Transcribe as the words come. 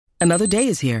Another day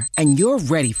is here, and you're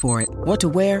ready for it. What to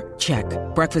wear? Check.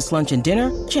 Breakfast, lunch, and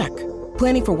dinner? Check.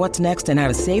 Planning for what's next and how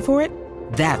to save for it?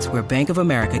 That's where Bank of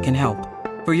America can help.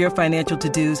 For your financial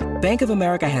to-dos, Bank of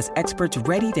America has experts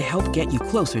ready to help get you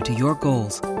closer to your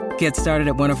goals. Get started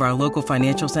at one of our local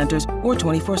financial centers or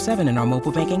 24/7 in our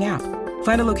mobile banking app.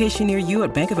 Find a location near you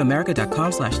at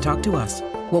bankofamerica.com/talktous.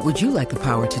 What would you like the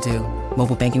power to do?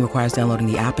 Mobile banking requires downloading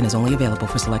the app and is only available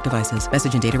for select devices.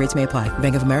 Message and data rates may apply.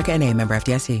 Bank of America N.A., member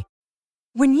FDIC.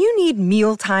 When you need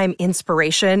mealtime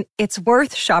inspiration, it's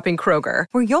worth shopping Kroger,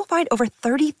 where you'll find over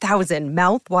 30,000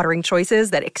 mouth-watering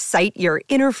choices that excite your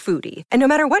inner foodie. And no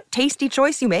matter what tasty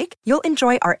choice you make, you'll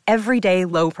enjoy our everyday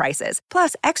low prices,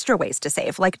 plus extra ways to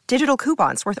save, like digital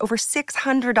coupons worth over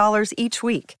 $600 each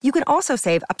week. You can also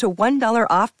save up to $1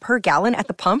 off per gallon at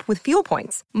the pump with fuel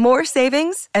points. More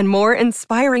savings and more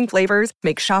inspiring flavors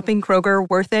make shopping Kroger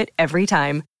worth it every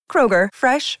time. Kroger,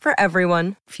 fresh for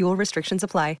everyone. Fuel restrictions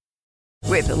apply.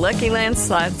 With the Lucky Land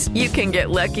Slots, you can get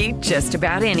lucky just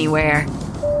about anywhere.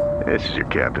 This is your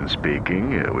captain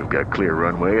speaking. We've got clear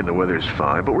runway and the weather's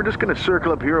fine, but we're just going to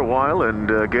circle up here a while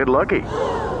and get lucky.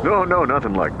 No,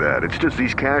 nothing like that. It's just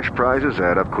these cash prizes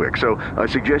add up quick. So I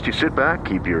suggest you sit back,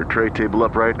 keep your tray table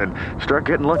upright, and start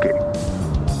getting lucky.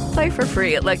 Play for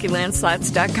free at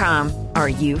LuckyLandSlots.com. Are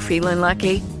you feeling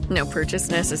lucky? No purchase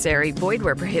necessary. Void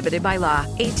where prohibited by law.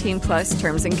 18+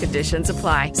 terms and conditions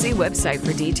apply. See website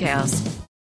for details.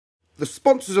 The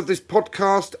sponsors of this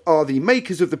podcast are the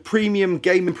makers of the premium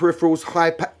gaming peripherals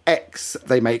HyperX.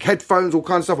 They make headphones, all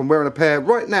kinds of stuff. I'm wearing a pair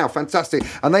right now. Fantastic.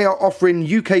 And they are offering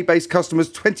UK-based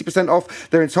customers 20% off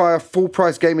their entire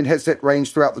full-price gaming headset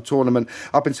range throughout the tournament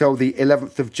up until the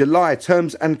 11th of July.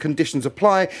 Terms and conditions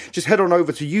apply. Just head on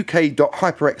over to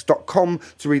uk.hyperx.com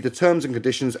to read the terms and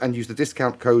conditions and use the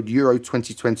discount code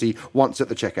Euro2020 once at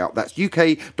the checkout. That's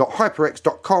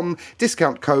uk.hyperx.com,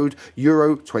 discount code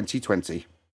Euro2020.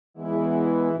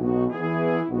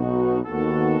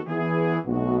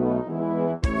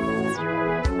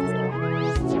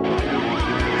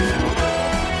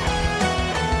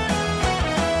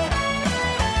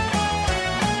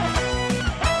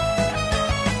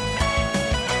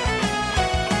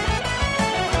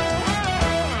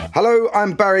 Hello,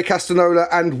 I'm Barry Castanola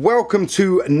and welcome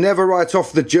to Never Write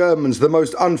Off the Germans, the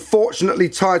most unfortunately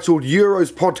titled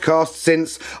Euros podcast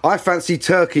since I fancy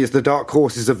Turkey as the dark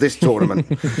horses of this tournament.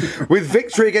 With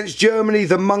victory against Germany,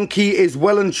 the monkey is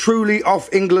well and truly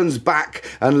off England's back,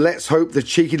 and let's hope the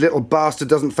cheeky little bastard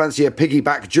doesn't fancy a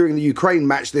piggyback during the Ukraine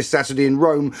match this Saturday in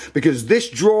Rome, because this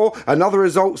draw and other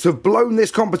results have blown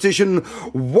this competition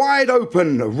wide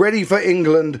open, ready for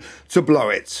England to blow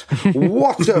it.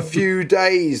 What a few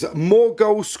days. More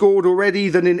goals scored already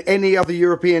than in any other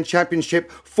European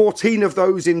Championship, 14 of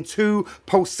those in 2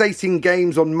 pulsating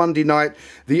games on Monday night.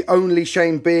 The only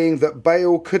shame being that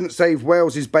Bale couldn't save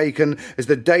Wales's bacon as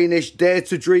the Danish dared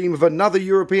to dream of another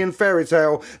European fairy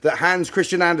tale that Hans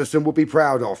Christian Andersen would be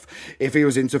proud of if he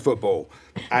was into football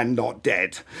and not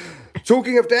dead.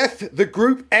 Talking of death, the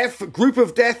Group F, Group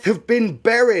of Death, have been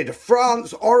buried.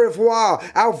 France, au revoir,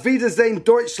 auf Wiedersehen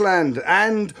Deutschland,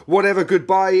 and whatever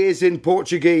goodbye is in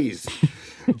Portuguese.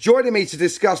 Joining me to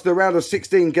discuss the round of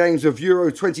 16 games of Euro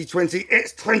 2020,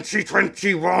 it's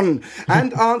 2021,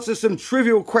 and answer some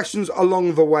trivial questions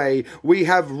along the way, we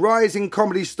have rising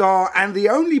comedy star and the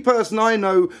only person I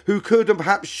know who could and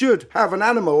perhaps should have an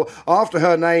animal after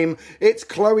her name, it's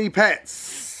Chloe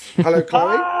Petts. Hello,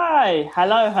 Chloe. Hi.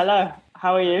 Hello.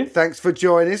 How are you? Thanks for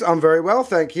joining us. I'm very well,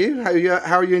 thank you.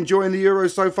 How are you enjoying the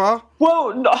Euros so far?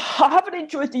 Well, no, I haven't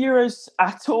enjoyed the Euros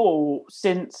at all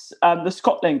since the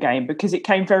Scotland game, because it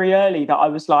came very early that I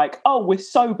was like, oh, we're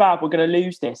so bad, we're going to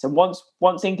lose this. And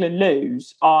once England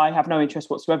lose, I have no interest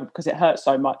whatsoever because it hurts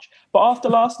so much. But after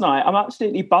last night, I'm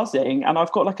absolutely buzzing and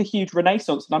I've got like a huge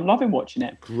renaissance and I'm loving watching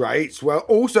it. Great. Well,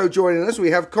 also joining us, we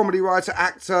have comedy writer,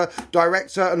 actor,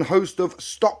 director and host of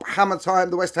Stop Hammer Time,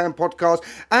 the West Ham podcast,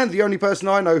 and the only person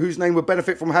I know whose name would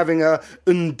benefit from having a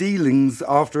Undealings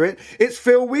after it. It's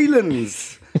Phil Whelan.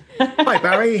 Hi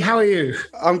Barry, how are you?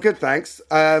 I'm good, thanks.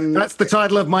 That's the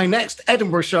title of my next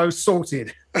Edinburgh show,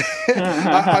 sorted.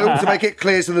 I want to make it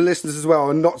clear to the listeners as well,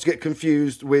 and not to get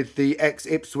confused with the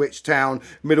ex-Ipswich Town,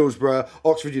 Middlesbrough,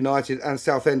 Oxford United and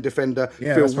Southend defender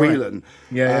Phil Whelan,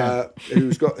 who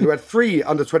had 3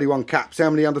 under-21 caps. How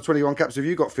many under-21 caps have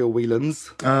you got, Phil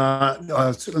Whelans?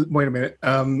 Wait a minute.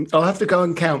 I'll have to go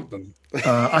and count them.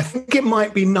 I think it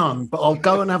might be none, but I'll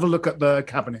go and have a look at the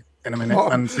cabinet. in a minute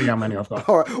and see how many I've got.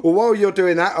 All right. Well, while you're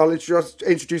doing that, I'll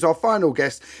introduce our final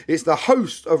guest. It's the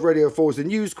host of Radio 4's The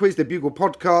News Quiz, the Bugle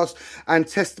podcast, and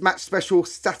Test Match Special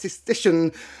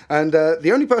statistician, and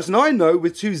the only person I know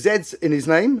with 2 Zs in his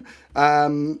name. I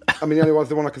mean, the only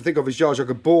one I can think of is Zsa Zsa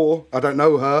Gabor. I don't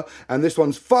know her, and this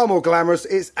one's far more glamorous.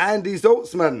 It's Andy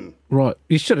Zaltzman. Right,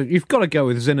 you've got to go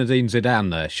with Zinedine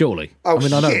Zidane there, surely. Oh,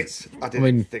 shit! I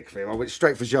didn't think for him. I went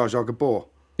straight for Zsa Zsa Gabor.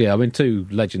 Yeah, I mean, 2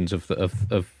 legends of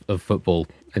football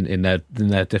in their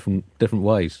different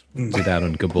ways, Zidane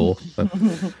and Gabor.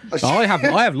 I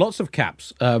have lots of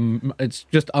caps. It's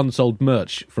just unsold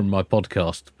merch from my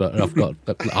podcast, but I've got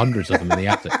hundreds of them in the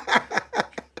attic.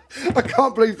 I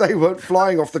can't believe they weren't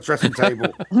flying off the dressing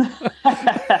table.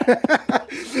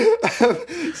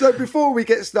 So before we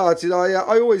get started,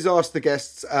 I always ask the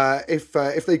guests if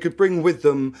they could bring with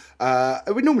them.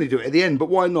 We normally do it at the end, but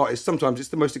why not? Sometimes it's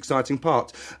the most exciting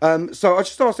part. So I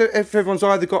just asked if everyone's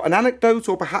either got an anecdote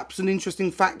or perhaps an interesting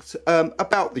fact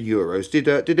about the Euros.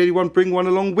 Did anyone bring one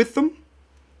along with them?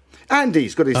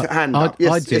 Andy's got his hand up.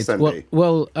 Yes, I did. Yes, Andy.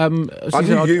 I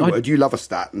knew you would. You love a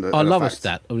stat. I love a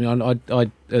stat. I mean, I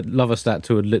love a stat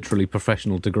to a literally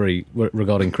professional degree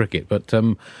regarding cricket. But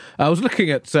I was looking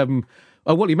at, you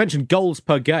mentioned goals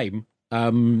per game.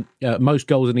 Most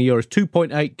goals in the Euros,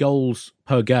 2.8 goals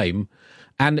per game.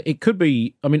 And it could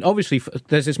be, I mean, obviously,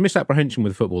 there's this misapprehension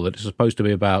with football that it's supposed to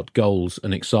be about goals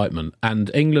and excitement.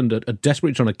 And England are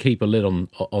desperately trying to keep a lid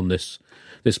on this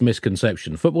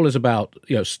misconception. Football is about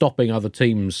stopping other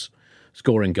teams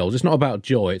scoring goals. It's not about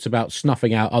joy. It's about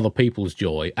snuffing out other people's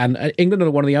joy. And England are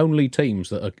one of the only teams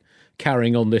that are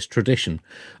carrying on this tradition.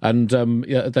 And I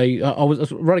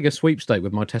was running a sweepstake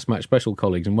with my Test Match Special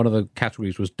colleagues, and one of the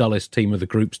categories was dullest team of the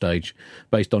group stage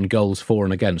based on goals for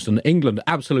and against. And England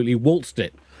absolutely waltzed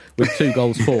it with 2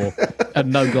 goals for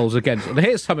and no goals against. And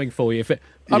here's something for you.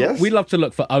 Yes. We love to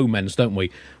look for omens, don't we?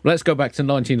 Let's go back to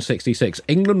 1966.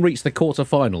 England reached the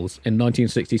quarterfinals in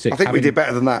 1966. I think we did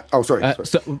better than that. Oh, sorry.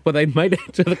 But they made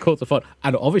it to the quarterfinal.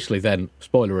 And obviously then,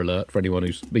 spoiler alert for anyone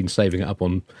who's been saving it up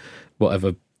on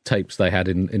whatever tapes they had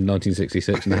in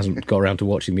 1966 and hasn't got around to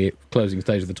watching the closing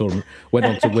stage of the tournament, went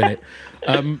on to win it.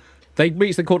 They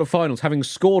reached the quarterfinals having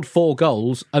scored 4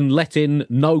 goals and let in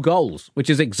no goals,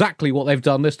 which is exactly what they've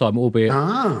done this time, albeit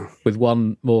with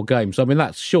 1 more game. So, I mean,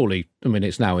 that's surely,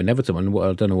 it's now inevitable. And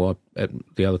I don't know why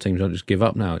the other teams don't just give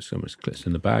up now. It's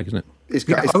in the bag, isn't it?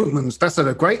 It's omens. That's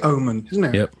a great omen, isn't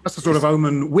it? Yep. That's the sort of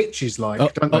omen witches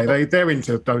like, don't they? They're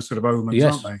into those sort of omens,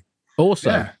 yes. aren't they? Also,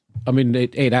 yeah. I mean,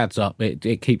 it adds up.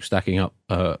 It keeps stacking up,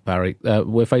 Barry.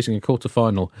 We're facing a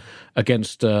quarter-final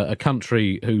against a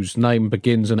country whose name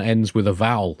begins and ends with a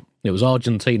vowel. It was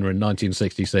Argentina in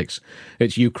 1966.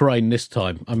 It's Ukraine this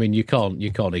time. I mean, you can't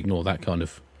ignore that kind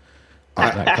of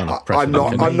precedent.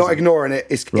 I'm not ignoring it.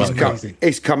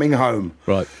 It's coming home.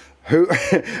 Right.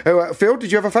 Phil,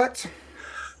 did you have a fact?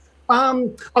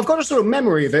 I've got a sort of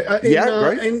memory of it.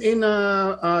 Great. In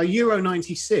Euro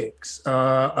 96,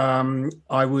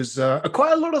 I was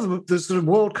quite a lot of the sort of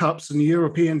World Cups and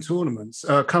European tournaments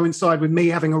coincide with me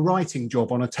having a writing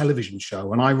job on a television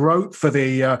show. And I wrote for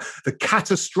the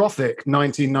catastrophic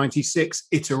 1996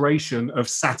 iteration of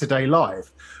Saturday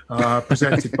Live,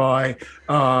 presented by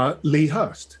Lee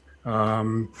Hurst.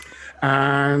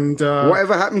 And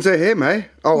whatever happened to him, eh?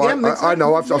 Oh, yeah, I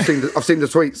know. I've seen the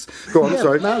tweets. Go on,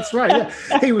 sorry. That's right.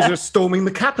 Yeah. He was just storming the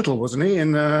Capitol, wasn't he,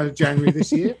 in January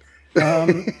this year?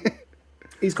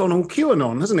 He's gone all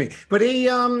QAnon, hasn't he? But he,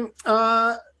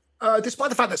 despite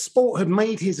the fact that sport had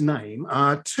made his name,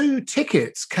 2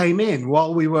 tickets came in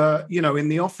while we were, in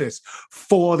the office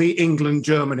for the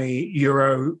England-Germany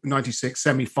Euro 96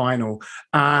 semi-final,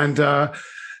 and.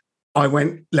 I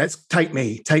went, take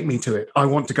me to it. I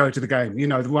want to go to the game.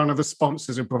 One of the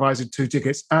sponsors had provided 2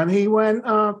 tickets. And he went,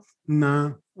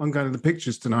 no, I'm going to the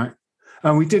pictures tonight.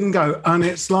 And we didn't go. And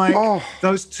it's like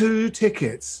those 2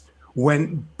 tickets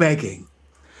went begging.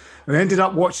 We ended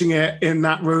up watching it in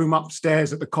that room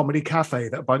upstairs at the Comedy Cafe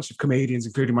that a bunch of comedians,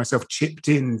 including myself, chipped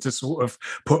in to sort of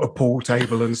put a pool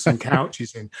table and some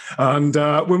couches in. And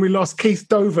when we lost, Keith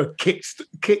Dover kicked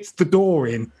the door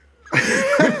in. They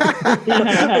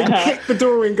kicked the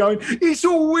door in going, it's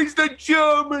always the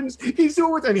Germans,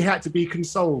 and he had to be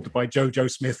consoled by Jojo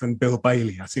Smith and Bill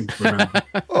Bailey, I seem to remember.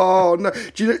 Oh no.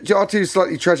 Do you know, I'll tell you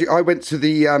slightly tragic. I went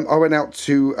out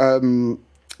to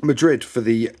Madrid for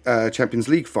the Champions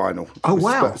League final. Oh,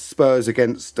 wow. Spurs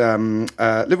against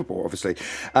Liverpool, obviously.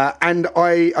 And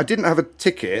I didn't have a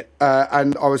ticket,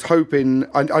 and I was hoping...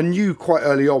 I knew quite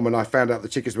early on when I found out the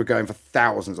tickets were going for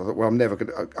thousands. I thought, well, I'm never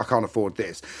going to... I can't afford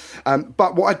this.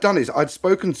 But what I'd done is I'd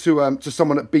spoken to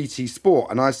someone at BT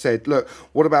Sport, and I said, look,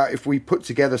 what about if we put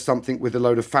together something with a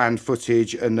load of fan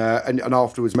footage, and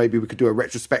afterwards maybe we could do a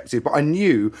retrospective. But I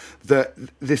knew that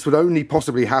this would only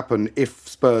possibly happen if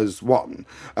Spurs won.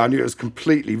 I knew it was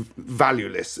completely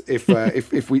valueless if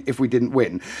we didn't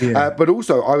win. Yeah. But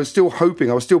also, I was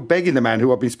still begging the man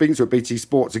who I've been speaking to at BT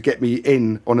Sport to get me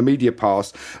in on a media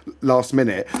pass last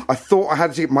minute. I thought I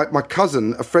had a ticket. My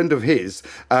cousin, a friend of his,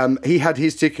 he had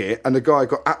his ticket, and the guy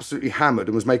got absolutely hammered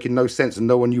and was making no sense, and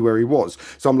no one knew where he was.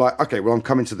 So I'm like, okay, well, I'm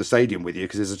coming to the stadium with you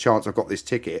because there's a chance I've got this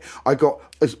ticket. I got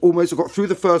through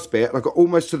the first bit, and I got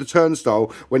almost to the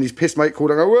turnstile when his piss mate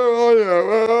called. I go, where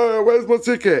are you? Where's my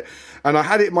ticket? And I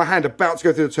had it in my hand, about to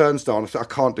go through the turnstile, and I said, I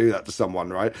can't do that to someone,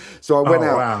 right? So I went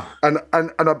out, and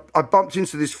I bumped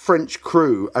into this French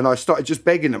crew, and I started just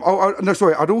begging them.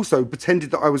 I'd also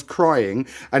pretended that I was crying,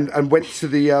 and went to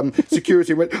the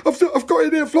security and went, I've got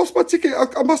in here, I've lost my ticket.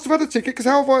 I must have had a ticket, because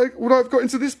how would I have got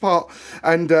into this part?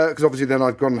 And because obviously then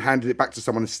I'd gone and handed it back to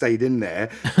someone and stayed in there,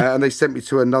 and they sent me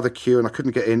to another queue, and I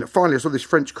couldn't get in. Finally, I saw this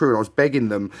French crew, and I was begging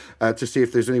them to see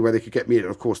if there's any way they could get me in,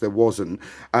 and of course there wasn't.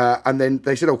 And then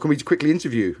they said, can we quickly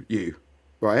interview you?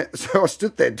 Right, so I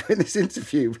stood there doing this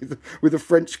interview with a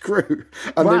French crew,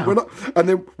 and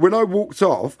then when I walked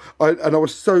off, I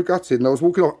was so gutted, and I was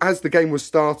walking off as the game was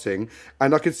starting,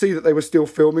 and I could see that they were still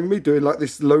filming me doing like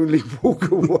this lonely walk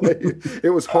away.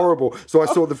 It was horrible. So I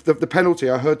saw the penalty.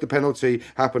 I heard the penalty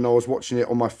happen. I was watching it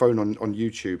on my phone on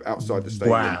YouTube outside the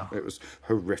stadium. Wow, it was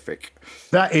horrific.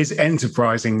 That is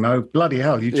enterprising, though. Bloody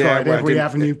hell, you tried every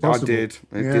avenue possible. I did.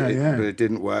 But it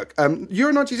didn't work.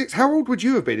 Euro '96. How old would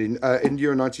you have been in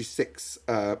Euro '96,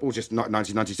 or just not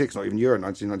 1996, not even Euro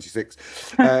 1996.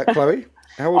 Chloe,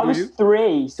 how old were you? I was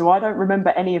 3, so I don't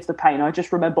remember any of the pain. I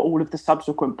just remember all of the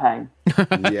subsequent pain.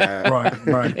 Yeah,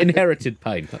 right. Inherited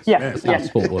pain. That's how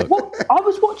sport works. Well, I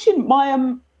was watching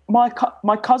my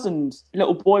cousin's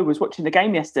little boy was watching the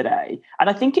game yesterday, and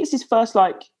I think it's his first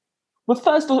first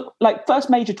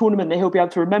major tournament that he'll be able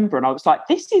to remember. And I was like,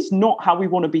 this is not how we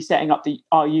want to be setting up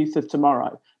our youth of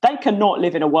tomorrow. They cannot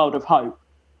live in a world of hope.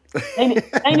 They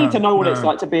need to know what it's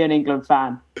like to be an England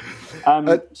fan.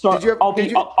 So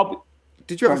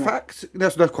did you have a fact?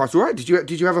 That's quite all right.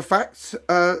 Did you have a fact,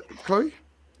 Chloe?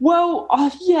 Well,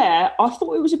 yeah, I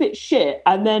thought it was a bit shit,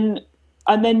 and then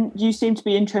you seem to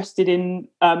be interested in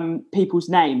people's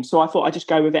names, so I thought I'd just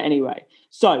go with it anyway.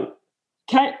 So,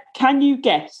 can you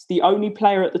guess the only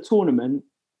player at the tournament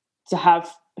to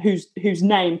have whose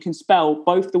name can spell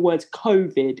both the words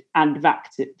COVID and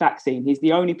vaccine? He's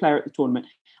the only player at the tournament.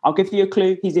 I'll give you a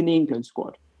clue. He's in the England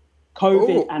squad.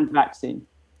 COVID and vaccine.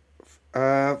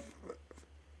 I'll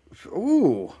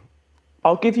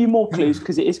give you more clues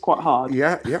because it is quite hard.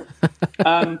 Yeah.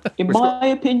 In my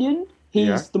opinion,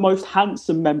 he's the most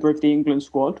handsome member of the England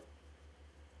squad.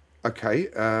 Okay.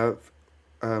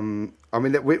 I mean,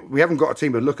 we haven't got a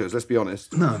team of lookers. Let's be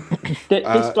honest. No.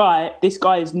 This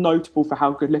guy is notable for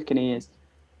how good looking he is.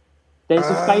 There's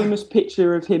a famous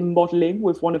picture of him modelling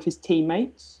with one of his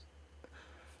teammates.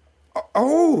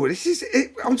 This is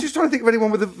it. I'm just trying to think of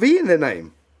anyone with a V in their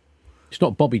name. It's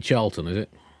not Bobby Charlton, is it?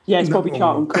 Yeah, it's Bobby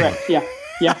Charlton, correct. Yeah.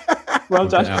 Well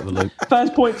done. Out of the loop.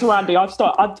 First point to Andy. I'm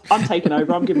taking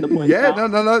over. I'm giving the point. Yeah,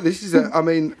 no. This is.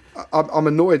 I'm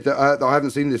annoyed that I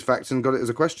haven't seen this fact and got it as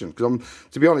a question, because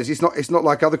to be honest, it's not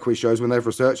like other quiz shows when they have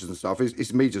researchers and stuff.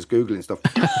 It's me just googling stuff.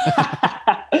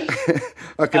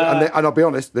 And I'll be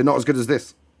honest, they're not as good as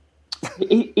this.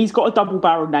 He's got a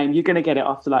double-barreled name. You're going to get it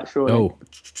after that, surely. Oh,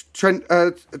 Trent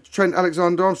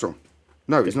Alexander-Armstrong.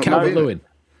 No, he's not. Calvert-Lewin.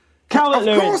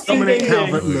 Calvert-Lewin. Dominic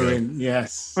Calvert-Lewin,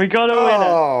 yes. We got to win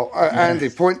it. Andy,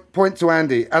 point to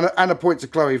Andy. And a point to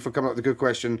Chloe for coming up with a good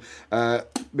question.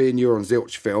 Me and you are on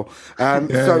zilch, Phil.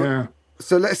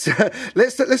 So let's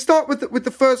start with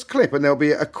the first clip, and there'll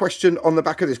be a question on the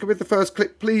back of this. Could we have the first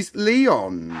clip, please,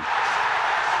 Leon?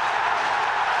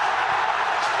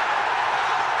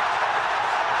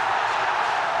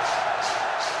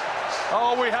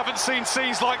 We haven't seen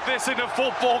scenes like this in a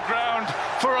football ground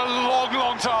for a long,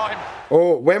 long time.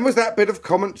 When was that bit of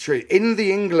commentary in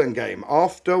the England game?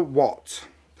 After what?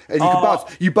 And you can buzz.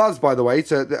 You buzz, by the way.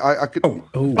 I could.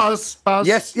 Buzz.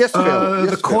 Yes, Phil.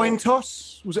 The coin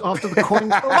toss. Was it after the coin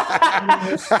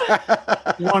toss?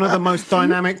 One of the most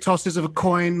dynamic tosses of a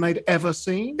coin they'd ever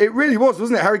seen. It really was,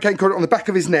 wasn't it? Harry Kane caught it on the back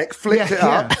of his neck, flicked it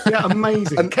up. Yeah,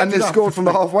 amazing. and then scored from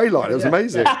the halfway line. It was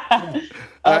amazing.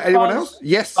 Anyone else?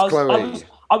 Yes, Chloe.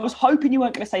 I was hoping you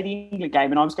weren't going to say the England game,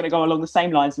 and I was going to go along the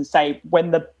same lines and say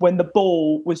when the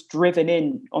ball was driven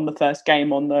in on the first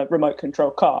game on the remote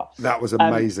control car. That was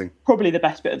amazing. Probably the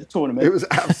best bit of the tournament. It was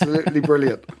absolutely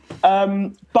brilliant.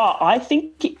 But I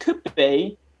think it could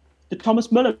be the Thomas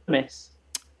Müller miss.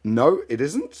 No, it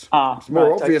isn't. It's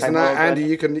more obvious than that. Andy,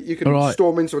 you can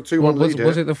storm into a 2-1 lead.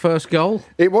 Was it the first goal?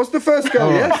 It was the first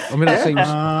goal, yes. I mean, that seems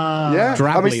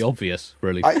drably obvious,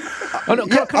 really.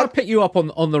 Can I pick you up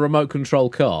on the remote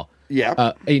control car?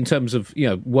 Yeah. In terms of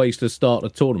ways to start a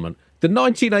tournament. The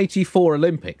 1984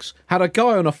 Olympics had a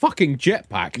guy on a fucking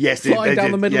jetpack flying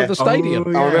down the middle of the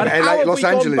stadium. I remember and LA, how Los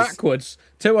have we Angeles. gone backwards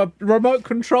to a remote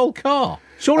control car?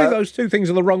 Surely those two things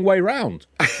are the wrong way round.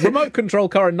 Remote control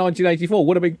car in 1984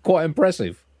 would have been quite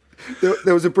impressive.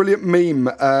 There was a brilliant meme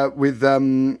with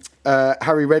Harry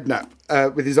Redknapp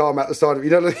with his arm out the side of you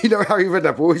know Harry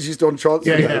Redknapp always used to on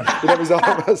transfer. He'd have his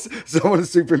arm as someone had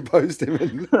superimposed him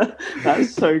in.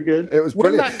 That's so good. It was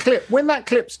brilliant. When that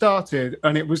clip started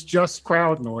and it was just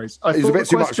crowd noise, I thought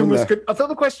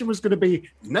the question was going to be,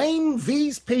 name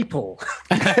these people.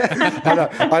 I know.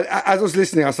 As I was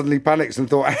listening, I suddenly panicked and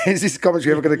thought, is this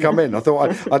commentary ever going to come in? I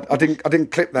thought I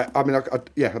didn't clip that. I mean, I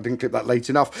didn't clip that late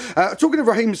enough. Talking of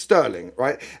Raheem Sterling,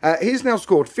 right? He's now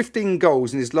scored 15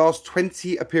 goals in his last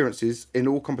 20 appearances in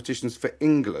all competitions for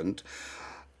England.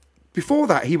 Before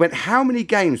that, he went how many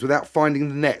games without finding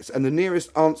the nets? And the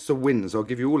nearest answer wins. I'll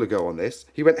give you all a go on this.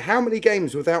 He went how many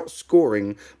games without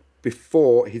scoring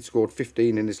before he'd scored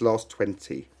 15 in his last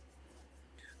 20?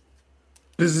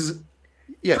 This is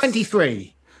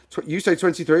 23. You say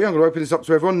 23. I'm going to open this up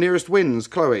to everyone. Nearest wins,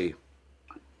 Chloe.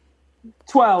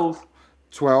 12.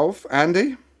 12.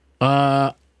 Andy?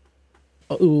 I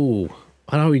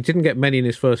know he didn't get many in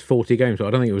his first 40 games, but I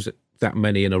don't think it was that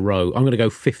many in a row. I'm going to go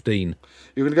 15.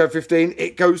 You're going to go 15.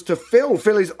 It goes to Phil.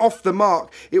 Phil is off the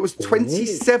mark. It was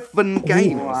 27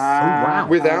 games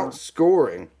without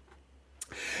scoring.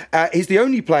 He's the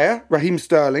only player, Raheem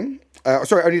Sterling,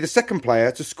 only the second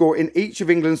player to score in each of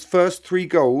England's first 3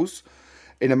 goals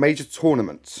in a major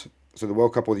tournament, so the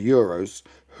World Cup or the Euros.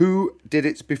 Who did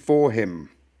it before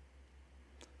him?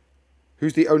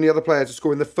 Who's the only other player to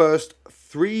score in the first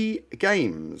 3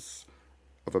 games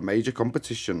of a major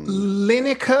competition?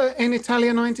 Lineker in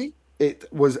Italia 90?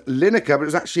 It was Lineker, but it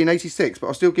was actually in 86. But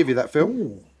I'll still give you that,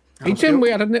 Phil.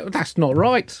 That's not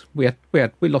right. We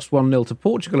lost 1-0 to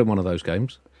Portugal in one of those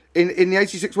games. In the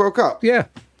 86 World Cup? Yeah.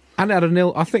 And they had a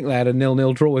 0. I think they had a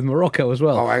 0-0 draw with Morocco as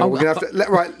well. Oh, hang on, we're going to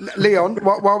have to... Leon,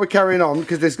 while we're carrying on,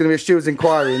 because there's going to be a steward's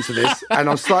inquiry into this, and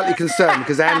I'm slightly concerned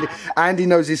because Andy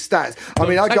knows his stats.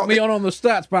 Take me on the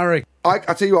stats, Barry. I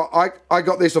tell you what, I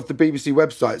got this off the BBC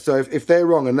website, so if they're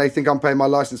wrong and they think I'm paying my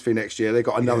licence fee next year, they've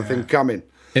got another thing coming.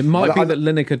 It might be that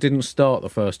Lineker didn't start the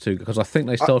first 2 because I think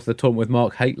they started the tournament with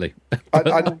Mark Hateley.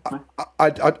 I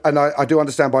do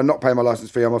understand by not paying my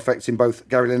licence fee, I'm affecting both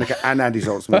Gary Lineker and Andy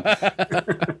Zaltzman.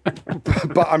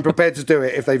 But I'm prepared to do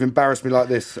it if they've embarrassed me like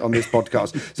this on this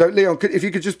podcast. So, Leon, if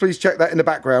you could just please check that in the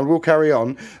background, we'll carry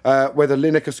on, whether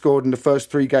Lineker scored in the first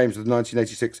 3 games of the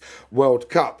 1986 World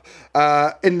Cup.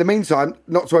 In the meantime,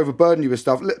 not to overburden you with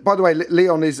stuff, by the way,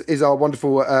 Leon is our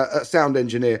wonderful sound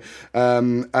engineer.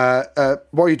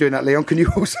 While you're doing that, Leon, can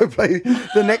you also play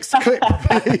the next clip,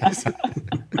 please?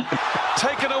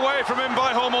 Taken away from him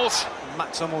by Hummels.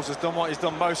 Max Hummels has done what he's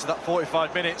done most of that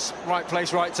 45 minutes. Right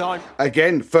place, right time.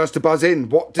 Again, first to buzz in.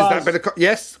 What does that bit of...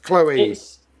 Yes, Chloe?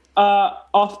 It's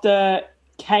after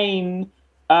Kane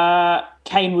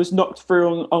was knocked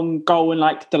through on goal in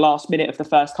like the last minute of the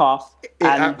first half,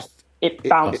 and it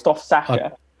bounced off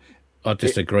Saka. I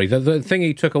disagree. The thing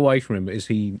he took away from him is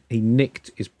he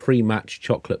nicked his pre-match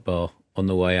chocolate bar on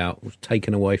the way out. It was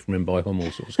taken away from him by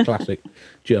Hummels. It was classic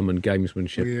German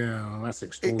gamesmanship. Yeah, that's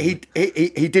extraordinary.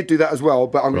 He did do that as well,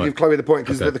 but I'm going to give Chloe the point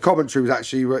because the commentary was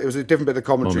actually... It was a different bit of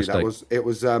commentary. That one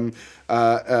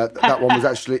was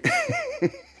actually...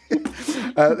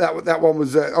 that one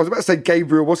was... I was about to say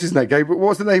Gabriel. What's his name? Gabriel. What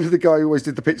was the name of the guy who always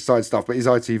did the pitch side stuff, but he's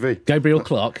ITV? Gabriel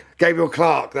Clark. Gabriel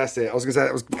Clark, that's it. I was going to say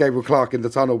that was Gabriel Clark in the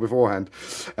tunnel beforehand,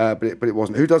 but it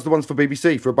wasn't. Who does the ones for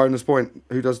BBC for a bonus point?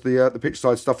 Who does the pitch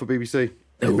side stuff for BBC?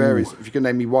 It varies. If you can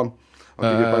name me one,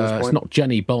 I'll give you a bonus point. It's not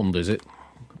Jenny Bond, is it?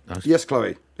 Yes,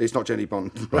 Chloe. It's not Jenny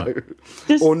Bond. Right.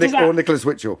 Or Nicholas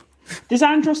Witchell. Does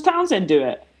Andros Townsend do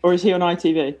it, or is he on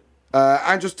ITV?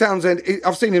 Andros Townsend,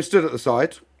 I've seen him stood at the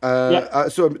side.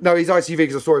 No, he's ITV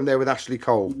because I saw him there with Ashley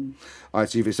Cole.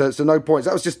 ITV. So no points.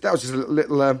 That was just a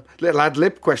little ad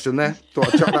lib question there.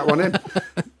 Thought I'd chuck that one in.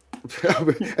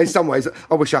 In some ways,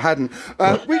 I wish I hadn't.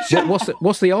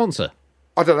 What's the answer?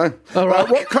 I don't know. All right.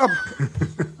 What club?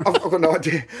 I've got no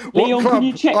idea. Leon, can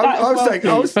you check that I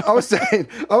was as well, saying,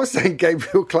 I was saying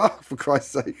Gabriel Clark, for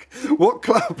Christ's sake. What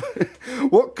club?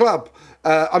 What club?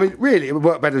 I mean, really, it would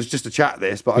work better as just a chat.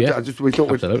 This, but we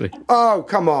thought absolutely. Oh,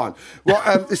 come on! Well,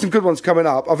 there's some good ones coming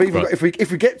up. I've even got, if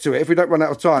we get to it, if we don't run out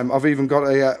of time, I've even got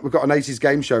we've got an 80s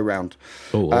game show round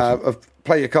of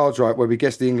Play Your Cards Right, where we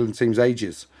guess the England team's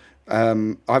ages. I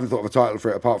haven't thought of a title for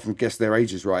it apart from guess their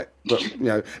ages right. But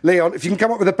Leon, if you can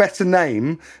come up with a better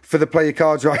name for the Play Your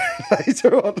Cards Right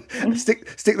later on, stick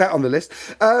that on the list.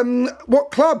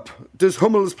 What club does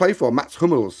Hummels play for? Mats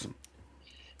Hummels.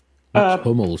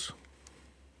 Hummels.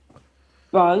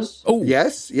 Buzz. Oh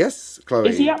yes, Chloe.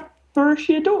 Is he at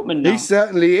Borussia Dortmund now? He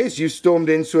certainly is. You stormed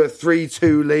into a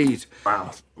 3-2 lead.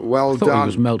 Wow. Well done.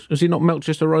 He was he not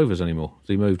Melchester Rovers anymore? Has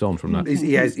he moved on from that?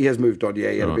 He has moved on.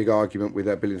 Yeah, he had a big argument with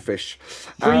Billy the Fish.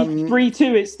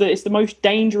 3-2. It's the most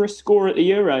dangerous score at the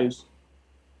Euros.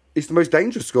 It's the most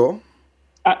dangerous score.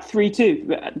 At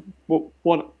 3-2,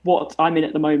 what I'm in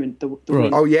at the moment. The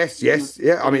Right. Oh yes,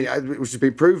 yeah. I mean, which has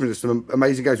been proven. There's some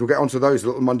amazing games. We'll get onto those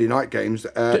little Monday night games.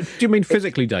 Do you mean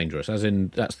physically dangerous, as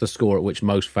in that's the score at which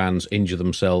most fans injure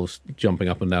themselves jumping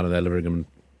up and down in their living room and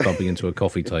bumping into a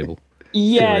coffee table?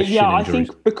 Yeah. Serious I injuries.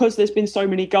 think because there's been so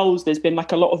many goals, there's been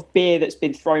like a lot of beer that's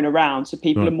been thrown around, so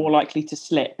people are more likely to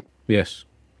slip. Yes.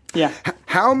 Yeah.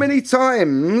 How many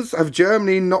times have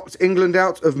Germany knocked England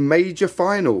out of major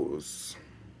finals?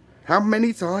 How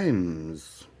many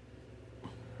times?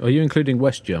 Are you including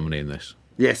West Germany in this?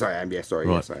 Yes, I am. Yes, sorry.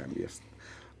 Right. Yes, I am. Yes.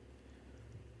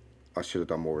 I should have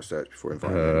done more research before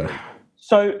inviting you.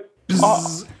 So,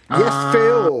 Yes,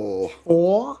 Phil.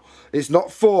 4. It's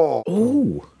not 4.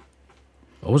 Oh,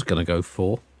 I was going to go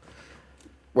 4.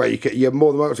 Well, you're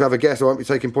more than welcome to have a guess. I won't be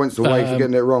taking points away for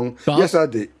getting it wrong. Buzz? Yes, I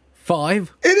did.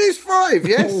 5. It is 5,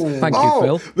 yes. Thank you,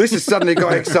 Phil. This has suddenly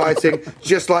got exciting,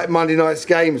 just like Monday night's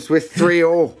games with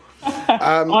 3-3.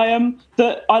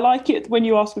 I like it when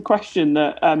you ask a question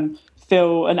that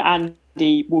Phil and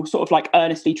Andy will sort of like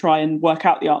earnestly try and work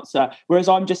out the answer, whereas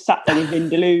I'm just sat there with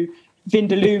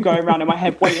Vindaloo going around in my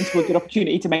head, waiting for a good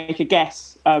opportunity to make a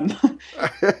guess. Well,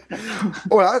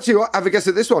 actually, have a guess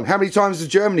at this one. How many times has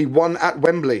Germany won at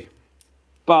Wembley?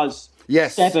 Buzz.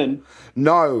 Yes. 7.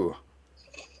 No.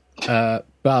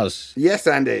 Buzz. Yes,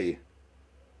 Andy.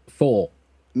 4.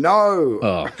 No.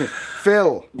 Oh.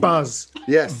 Phil. Buzz.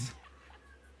 Yes.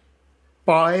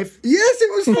 5. Yes,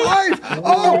 it was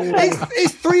 5.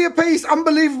 It's 3 apiece.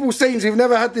 Unbelievable scenes. We've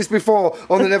never had this before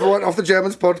on the Never Went Off the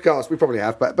Germans podcast. We probably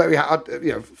have, but we had,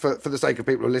 for the sake of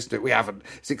people who listen to it, we haven't.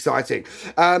 It's exciting.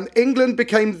 England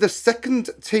became the second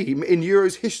team in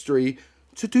Euros history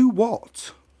to do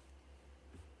what?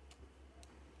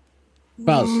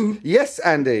 Buzz. Yes,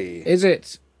 Andy. Is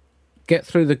it get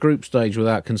through the group stage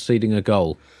without conceding a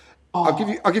goal? I'll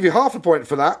give you half a point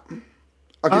for that.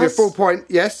 I'll give you a full point.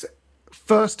 Yes.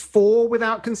 First 4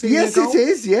 without conceding a goal? Yes, it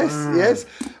is. Yes.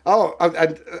 Oh,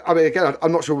 and I mean, again,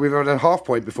 I'm not sure we've ever had a half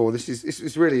point before.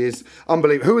 This really is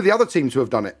unbelievable. Who are the other teams who have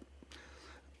done it?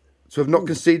 To have not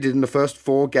conceded in the first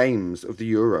 4 games of the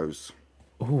Euros.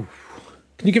 Ooh.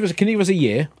 Can you give us a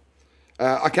year?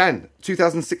 I can.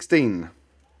 2016.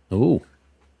 Ooh.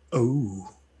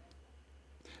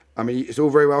 I mean, it's all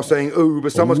very well saying "ooh,"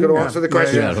 but someone's got to answer the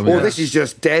question. Yeah. This is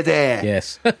just dead air.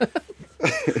 Yes.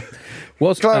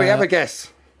 Chloe, have a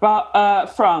guess. But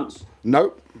France.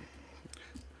 Nope.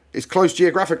 It's close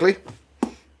geographically.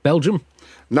 Belgium.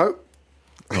 Nope.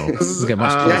 Oh, doesn't get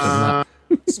much closer than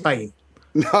that. Spain.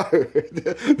 No,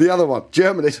 the other one,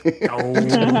 Germany.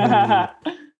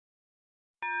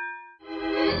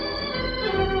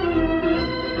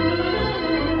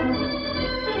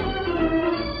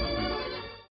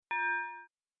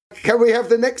 Can we have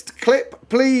the next clip,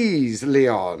 please,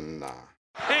 Leon?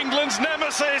 England's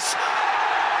nemesis,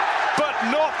 but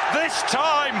not this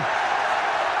time.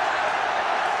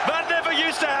 That never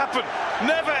used to happen.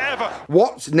 Never, ever.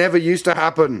 What never used to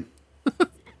happen?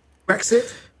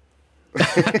 Brexit.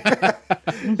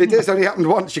 It has only happened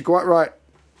once, you're quite right.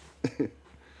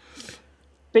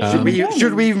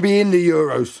 Should we even be in the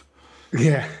Euros?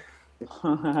 Yeah.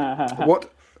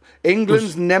 What?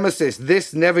 England's nemesis.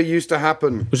 This never used to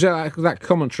happen. Was that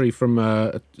commentary from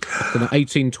an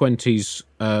 1820s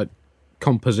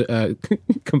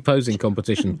composing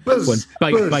competition when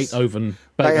Beethoven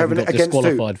got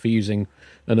disqualified for using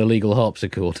an illegal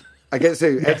harpsichord? Against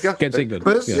who? Edgar? Against England.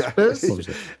 Yeah.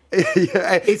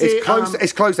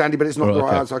 It's close, Andy, but it's not the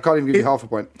right answer. I can't even give you half a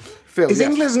point. Phil, is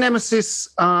England's nemesis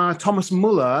Thomas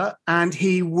Muller, and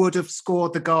he would have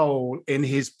scored the goal in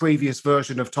his previous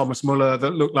version of Thomas Muller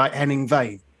that looked like Henning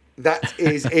Wehn? That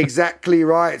is exactly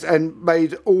right, and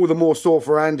made all the more sore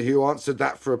for Andy, who answered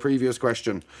that for a previous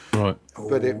question. Right.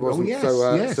 But it wasn't.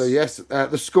 yes, So yes,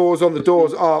 the scores on the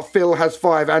doors are Phil has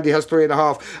 5, Andy has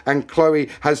 3.5, and Chloe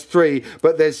has 3.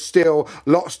 But there's still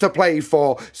lots to play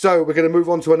for. So we're going to move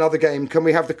on to another game. Can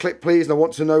we have the clip, please? And I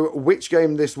want to know which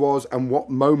game this was and what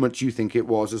moment you think it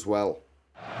was as well.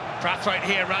 Brathwaite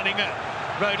here running it.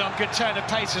 Rodon, good turn of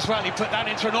pace as well. He put that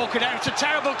into an awkward area. It's a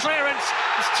terrible clearance.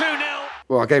 It's 2-0.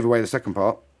 Well, I gave away the second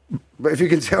part. But if you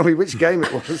can tell me which game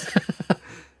it was.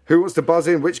 Who wants to buzz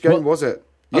in? Which game was it?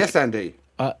 Yes, Andy.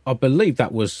 I believe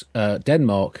that was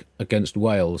Denmark against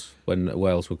Wales, when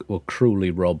Wales were cruelly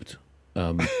robbed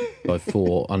by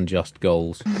 4 unjust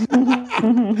goals.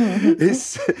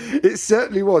 It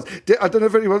certainly was. I don't know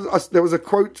if anyone. There was a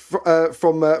quote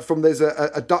from there's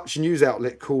a Dutch news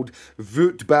outlet called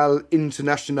Voetbal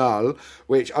International,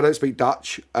 which I don't speak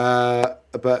Dutch,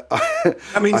 but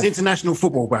That means international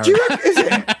football, Barry. do you reckon, is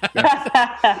it?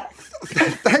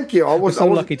 Thank you. I was So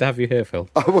lucky to have you here, Phil.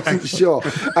 I wasn't sure.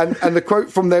 And the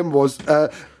quote from them was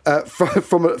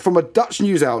from a Dutch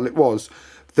news outlet was,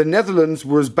 "The Netherlands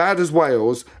were as bad as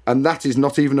Wales, and that is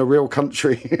not even a real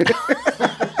country."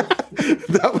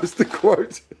 That was the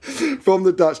quote from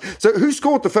the Dutch. So who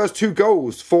scored the first 2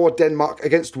 goals for Denmark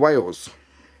against Wales?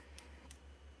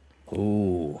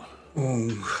 Ooh.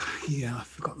 Yeah, I've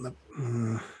forgotten the...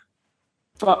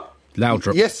 But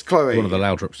Laudrup. Yes, Chloe. One of the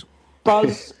Laudrups.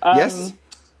 Buzz, Yes?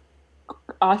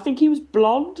 I think he was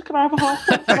blonde. Can I have a half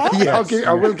point for that?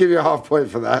 Yeah, I will give you a half point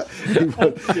for that.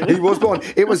 He was born.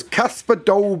 It was Kasper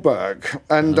Dolberg.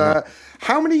 And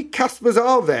how many Kaspers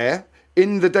are there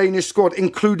in the Danish squad,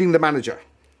 including the manager?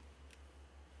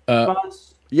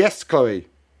 Buzz, Yes, Chloe.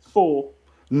 4.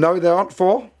 No, there aren't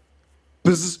 4.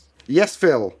 Buzz, Yes,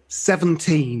 Phil.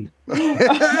 17.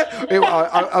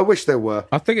 I wish there were.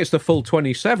 I think it's the full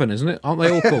 27, isn't it? Aren't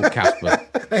they all called Casper?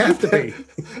 They have to be.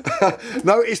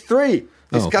 No, it's 3.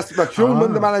 It's Oh. Kasper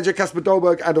Schulman, the manager, Kasper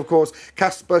Dolberg, and of course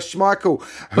Kasper Schmeichel.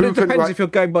 But it depends if you're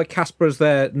going by Casper as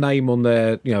their name on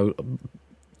their,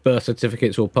 birth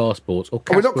certificates or passports, or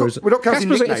We're not Casper we're not counting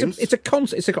Casper's nicknames.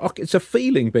 it's a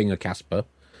feeling being a Casper,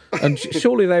 and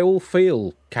surely they all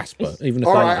feel Casper, even if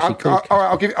All they're right, actually called all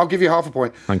right. I'll give you half a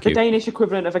point. Thank The you. Danish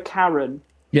equivalent of a Karen.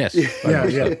 Yes.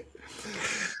 Yeah.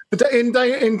 But in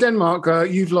Denmark,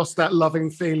 you've lost that loving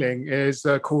feeling is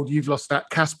called you've lost that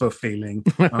Casper feeling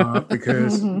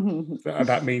because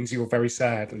that means you're very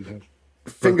sad. And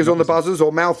Fingers on the buzzers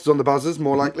or mouths on the buzzers,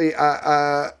 more likely.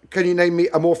 Can you name me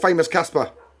a more famous Casper?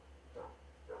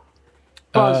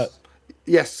 Buzz,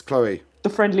 Yes, Chloe. the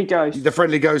friendly ghost. The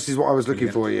friendly ghost is what I was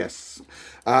looking for. Yes.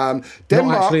 Not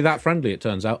Denmark. actually that friendly, it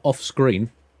turns out, off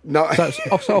screen. No. That's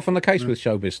often the case with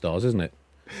showbiz stars, isn't it?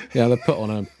 Yeah, they're put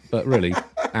on but really,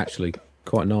 actually,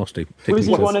 quite nasty. Was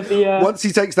he one of the... Once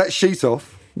he takes that sheet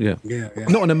off. Yeah.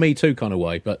 Not in a Me Too kind of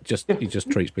way, but he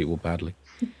just treats people badly.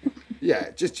 Yeah,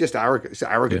 just arrogance. It's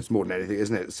arrogance more than anything,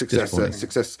 isn't it?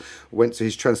 Success went to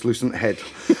his translucent head.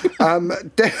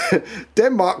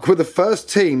 Denmark were the first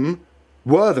team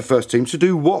to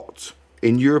do what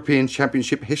in European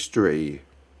Championship history?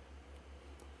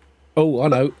 Oh, I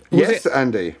know. Yes,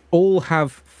 Andy. All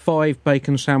have 5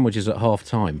 bacon sandwiches at half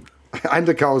time. And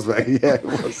a Carlsberg, yeah, it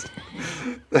was.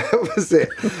 That was it.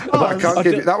 But I can't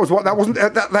give you. That was what. That wasn't.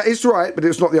 That is right, but it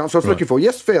was not the answer I was looking for.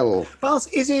 Yes, Phil. Buzz,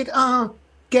 is it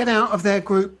get out of their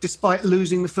group despite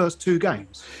losing the first 2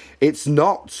 games? It's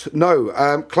not.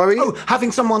 No, Chloe. Oh,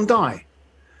 having someone die.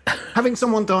 Having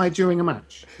someone die during a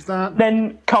match. Is that...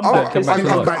 Then come back. come back to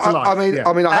life. Back to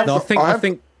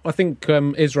life. I think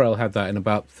Israel had that in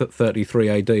about 33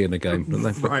 AD in a game. Didn't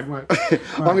they? Right.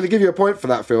 I'm going to give you a point for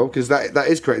that, Phil, because that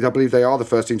is correct. I believe they are the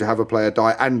first team to have a player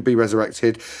die and be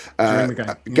resurrected. During the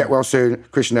game. Get well soon,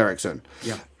 Christian Eriksen.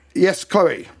 Yeah. Yes,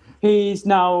 Chloe. He's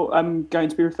now going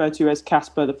to be referred to as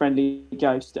Casper, the friendly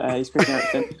ghost. He's Christian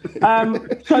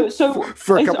Eriksen. So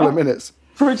For a couple of minutes.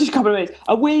 For just a couple of minutes.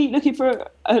 Are we looking for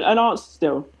an answer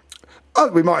still? Oh,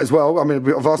 we might as well. I mean,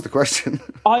 I've asked the question.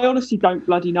 I honestly don't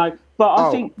bloody know. But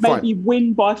I think maybe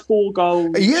win by 4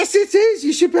 goals. Yes, it is.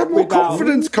 You should have more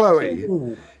confidence, Chloe.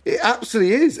 Ooh. It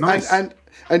absolutely is. Nice.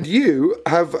 And you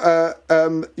have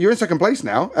you're in second place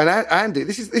now. And Andy,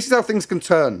 this is how things can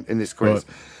turn in this quiz.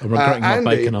 Right. I'm regretting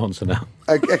my bacon answer now.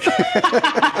 I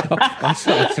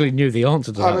actually knew the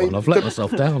answer to that one. I've let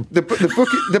myself down.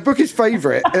 The bookie's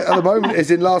favourite at the moment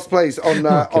is in last place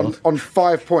on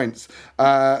 5 points.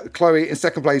 Chloe in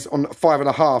second place on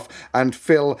 5.5, and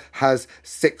Phil has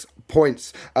 6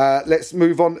 points. Let's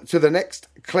move on to the next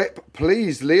clip,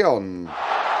 please, Leon. Oh,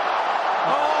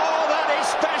 that is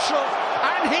special,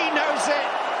 and he knows it.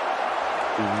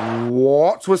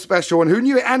 What was special, and who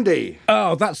knew it, Andy?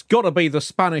 Oh, that's got to be the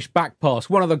Spanish back pass.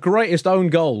 One of the greatest own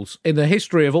goals in the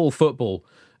history of all football.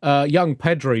 Young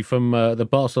Pedri from the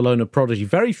Barcelona prodigy.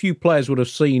 Very few players would have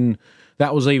seen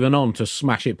that was even on to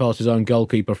smash it past his own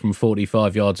goalkeeper from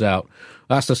 45 yards out.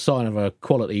 That's a sign of a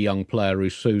quality young player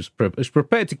who's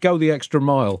prepared to go the extra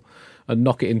mile and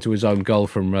knock it into his own goal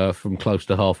from close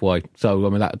to halfway. So, I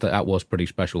mean, that was pretty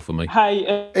special for me.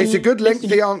 Hey, it's a good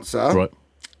lengthy answer. Right.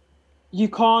 You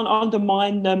can't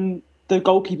undermine the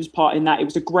goalkeeper's part in that. It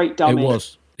was a great dummy. It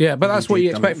was. Yeah, but that's what you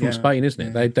expect from Spain,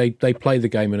 isn't it? They play the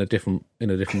game in a different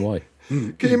way.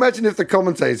 Can you imagine if the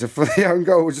commentator for the own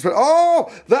goal just went,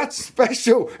 "Oh, that's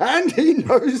special," and he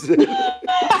knows it?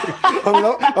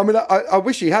 I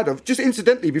wish he had have. Just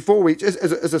incidentally, before we,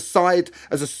 as a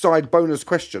side bonus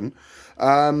question,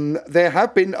 there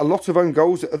have been a lot of own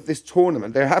goals at this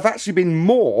tournament. There have actually been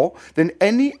more than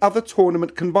any other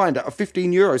tournament combined out of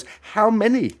 15 Euros. How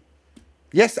many?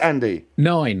 Yes, Andy.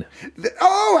 9.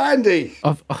 Oh, Andy.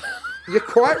 You're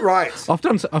quite right.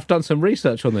 I've done some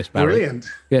research on this, Barry. Brilliant.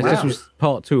 Yes, Wow. This was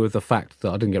part 2 of the fact that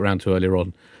I didn't get around to earlier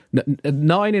on.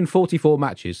 9 in 44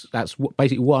 matches. That's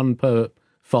basically 1 per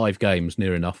 5 games,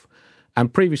 near enough.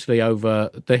 And previously, over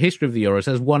the history of the Euros,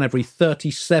 there's 1 every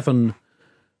 37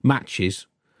 matches.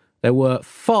 There were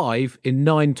 5 in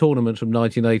 9 tournaments from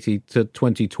 1980 to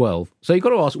 2012. So you've got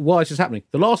to ask, why is this happening?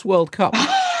 The last World Cup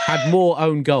had more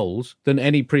own goals than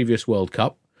any previous World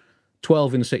Cup.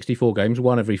 12 in 64 games,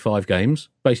 1 every 5 games,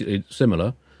 basically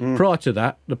similar. Prior to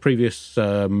that, the previous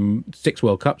 6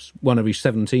 World Cups, 1 every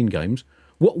 17 games.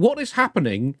 What is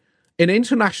happening in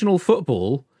international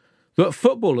football that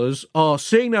footballers are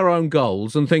seeing their own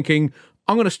goals and thinking,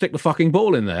 I'm going to stick the fucking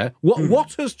ball in there?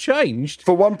 What has changed?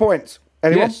 For 1 point.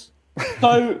 Anyone? Yes.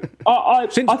 So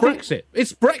Since Brexit.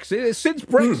 It's Brexit. It's since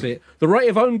Brexit, the rate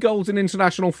of own goals in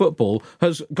international football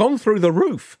has gone through the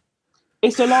roof.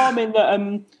 It's alarming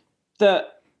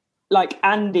that like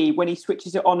Andy, when he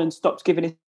switches it on and stops giving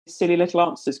his silly little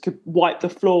answers, could wipe the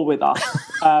floor with us.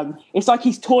 It's like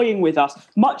he's toying with us,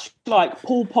 much like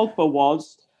Paul Pogba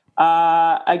was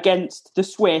against the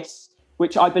Swiss,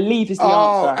 which I believe is the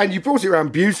answer. And you brought it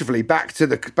around beautifully back to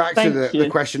the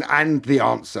question and the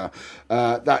answer.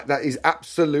 That is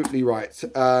absolutely right.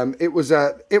 It was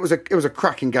a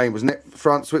cracking game, wasn't it?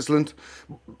 France, Switzerland.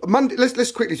 Monday.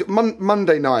 Let's quickly.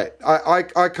 Monday night. I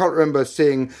can't remember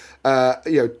seeing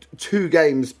 2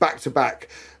 games back to back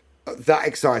that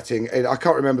exciting. I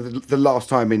can't remember the last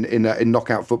time in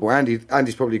knockout football.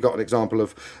 Andy's probably got an example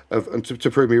of to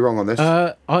prove me wrong on this.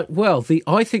 I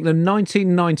think the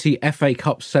 1990 FA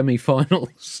Cup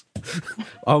semi-finals.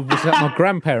 I was at my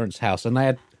grandparents' house and they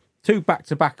had 2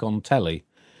 back-to-back on telly.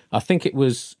 I think it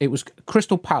was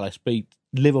Crystal Palace beat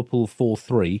Liverpool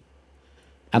 4-3,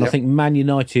 and I think Man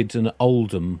United and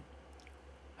Oldham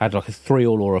had like a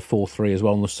 3-3 or a 4-3 as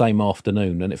well on the same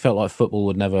afternoon, and it felt like football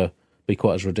would never be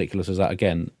quite as ridiculous as that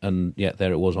again. And yet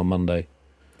there it was on Monday.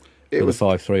 It was a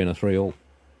 5-3 and a 3-3.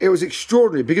 It was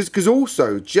extraordinary because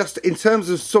also just in terms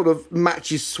of sort of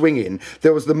matches swinging,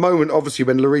 there was the moment obviously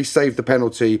when Lloris saved the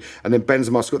penalty and then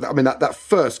Benzema scored. I mean that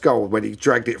first goal when he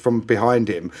dragged it from behind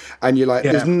him, and you're like,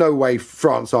 there's no way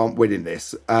France aren't winning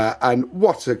this. And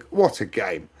what a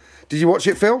game! Did you watch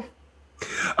it, Phil?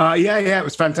 It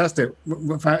was fantastic.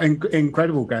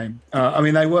 Incredible game. I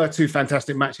mean, they were 2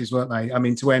 fantastic matches, weren't they? I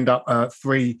mean, to end up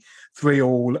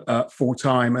 3-3 full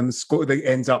time and the score that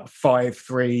ends up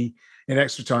 5-3 in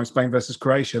extra time, Spain versus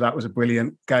Croatia. That was a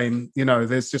brilliant game. You know,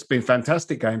 there's just been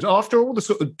fantastic games. After all the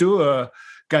sort of dour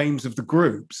games of the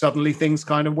group, suddenly things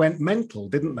kind of went mental,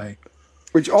 didn't they?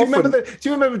 Do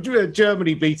you remember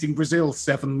Germany beating Brazil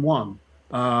 7-1?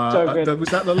 Was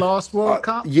that the last World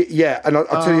Cup? Yeah, and I'll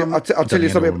tell you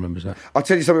something. I'll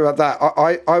tell you something about that.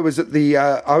 I was at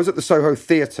the Soho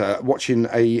Theatre watching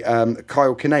a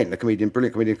Kyle Kinane,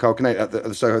 brilliant comedian Kyle Kinane at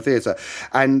the Soho Theatre,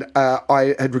 and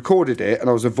I had recorded it and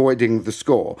I was avoiding the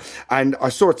score, and I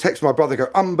saw a text from my brother go,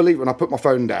 unbelievable, and I put my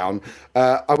phone down.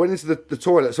 I went into the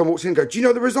toilet, someone walked in and go, do you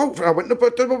know the result? And I went, no, they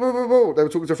were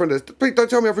talking to a friend, please don't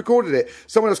tell me I've recorded it.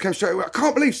 Someone else came straight away, I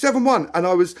can't believe 7-1, and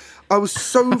I was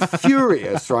so furious.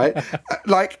 Right,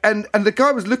 and the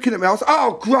guy was looking at me. I was,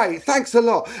 oh great, thanks a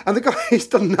lot. And the guy, he's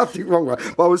done nothing wrong, right?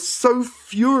 But I was so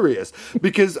furious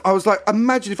because I was like,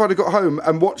 imagine if I'd have got home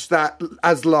and watched that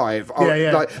as live,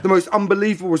 like the most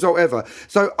unbelievable result ever.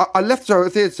 So I left Soho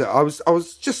Theatre. I was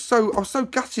so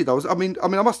gutted.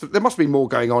 There must be more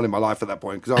going on in my life at that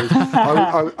point because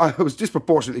I was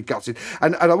disproportionately gutted.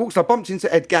 And I bumped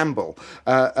into Ed Gamble,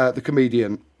 the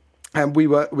comedian. And we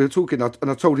were talking, and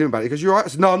I told him about it. He goes, "You're right." I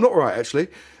said, "No, I'm not all right, actually."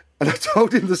 And I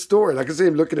told him the story, and I could see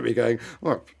him looking at me going,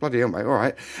 oh, bloody hell, mate, all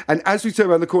right. And as we turned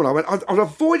around the corner, I went, I've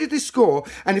avoided this score,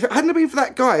 and if it hadn't been for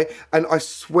that guy, and I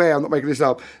swear I'm not making this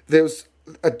up, there was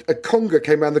a conga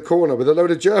came around the corner with a load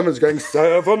of Germans going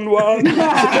 7-1.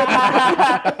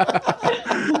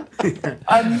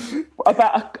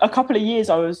 About a couple of years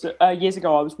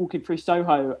ago, I was walking through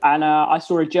Soho, and I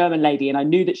saw a German lady, and I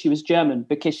knew that she was German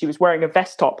because she was wearing a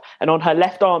vest top, and on her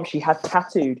left arm she had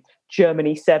tattooed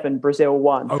Germany 7, Brazil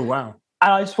 1. Oh wow!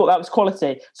 And I just thought that was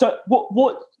quality. So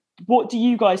what do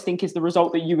you guys think is the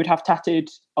result that you would have tattooed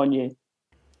on you?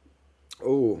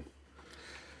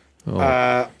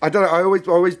 I don't know. I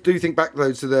always do think back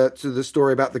though to the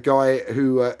story about the guy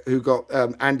who got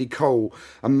Andy Cole,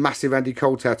 a massive Andy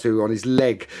Cole tattoo on his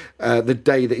leg the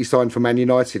day that he signed for Man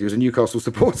United. He was a Newcastle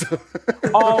supporter.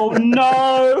 Oh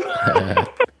no!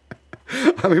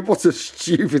 I mean, what a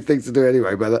stupid thing to do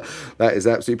anyway. But that is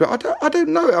absolutely. But I don't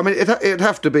know. I mean, it'd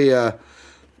have to be a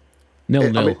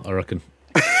 0-0. I reckon.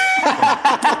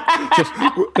 Just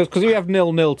because you have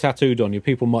 0-0 tattooed on you,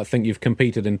 people might think you've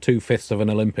competed in 2/5 of an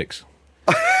Olympics.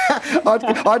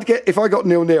 I'd get, if I got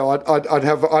 0-0, I'd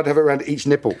have it around each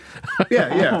nipple.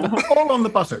 Yeah, all on the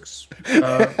buttocks.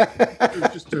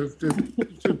 Just to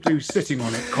do sitting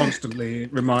on it constantly,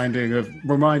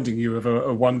 reminding you of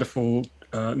a wonderful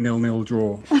 0-0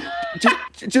 draw.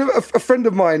 Do you know, a friend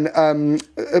of mine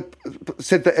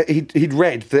said that he'd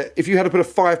read that if you had to put a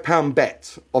 £5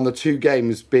 bet on the two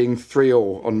games being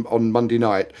 3-3 on Monday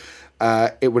night,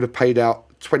 it would have paid out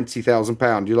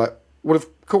 £20,000. You're like, well, of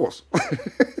course.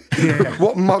 Yeah.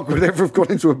 What mug would ever have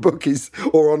gone into a bookies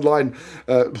or online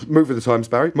move of the times,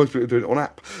 Barry? Most people do it on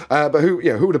app. But who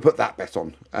would have put that bet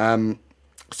on?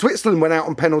 Switzerland went out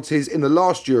on penalties in the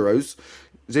last Euros.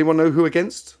 Does anyone know who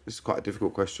against? This is quite a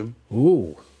difficult question.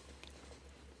 Ooh.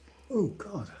 Oh,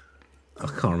 God. I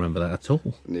can't remember that at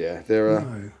all. Yeah,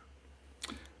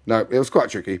 No, it was quite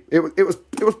tricky. It was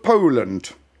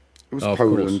Poland. It was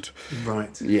Poland.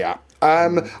 Right. Yeah. I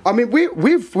mean,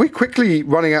 we're quickly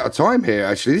running out of time here.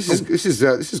 Actually, this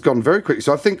has gone very quickly.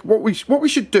 So I think what we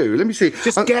should do. Let me see.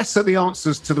 Just guess at the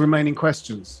answers to the remaining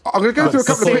questions. I'm going to go through a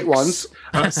couple of quick ones.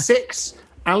 6.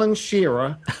 Alan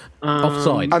Shearer.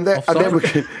 Offside. And then we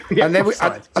can. Yeah, and then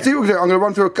offside. I'll tell you what we're going to do. I'm going to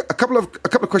run through a couple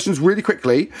of questions really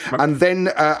quickly, and then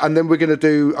we're going to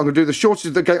do. I'm going to do the shortest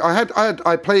of the game.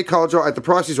 I play your cards right. I had the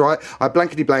prices right. I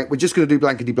blankety blank. We're just going to do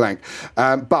blankety blank.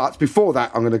 But before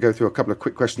that, I'm going to go through a couple of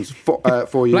quick questions for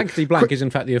you. Blankety blank is in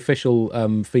fact the official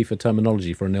FIFA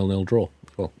terminology for a 0-0 draw.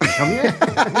 Well.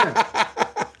 Yeah.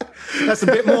 That's a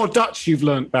bit more Dutch you've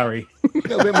learnt, Barry. A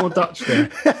little bit more Dutch there.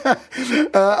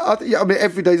 I mean,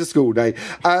 every day's a school day.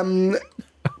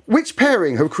 Which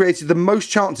pairing have created the most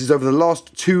chances over the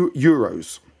last 2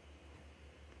 Euros?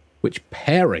 Which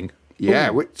pairing? Yeah,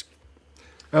 Ooh. which...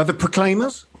 The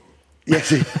Proclaimers?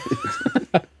 Yes. It's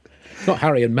not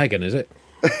Harry and Meghan, is it?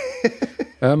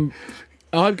 De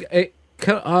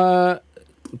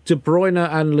Bruyne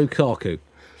and Lukaku.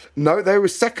 No, they were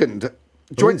second.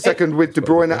 Joint second with De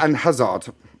Bruyne and Hazard.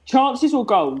 Chances or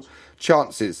goals?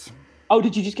 Chances. Oh,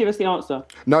 did you just give us the answer?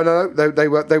 No. They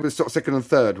were sort of second and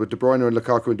third with De Bruyne and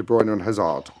Lukaku and De Bruyne and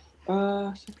Hazard.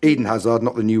 Eden Hazard,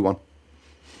 not the new one.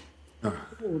 Oh,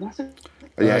 that's a...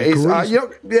 Yeah, I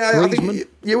think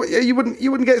you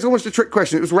wouldn't get. It's almost a trick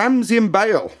question. It was Ramsey and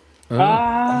Bale. Yeah,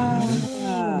 I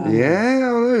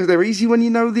know. They're easy when you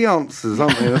know the answers,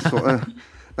 aren't they?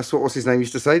 That's what what's his name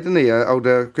used to say, didn't he?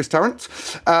 Chris Tarrant.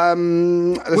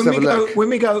 When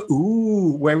we go,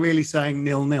 ooh, we're really saying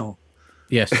 0-0.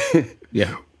 Yes.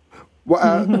 Yeah.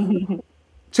 Well,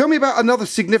 tell me about another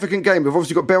significant game. We've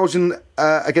obviously got Belgium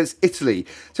against Italy.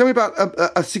 Tell me about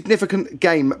a significant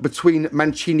game between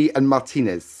Mancini and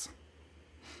Martinez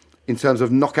in terms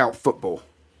of knockout football.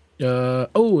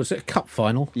 Is it a cup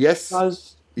final? Yes.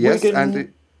 Yes,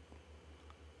 Wigan,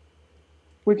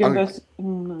 Wigan versus...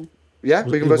 no. Yeah,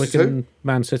 Wigan versus who?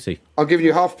 Man City. I'm giving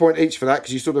you half a point each for that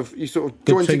because you sort of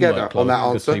joined together on that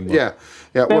answer. Yeah,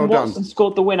 Ben well Watson done.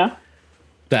 scored the winner.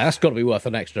 That's got to be worth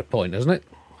an extra point, hasn't it?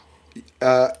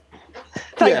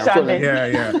 Thanks, Andy.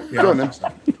 Yeah.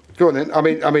 Go on then. I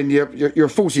mean, you're a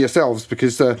fool to yourselves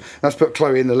because that's put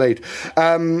Chloe in the lead.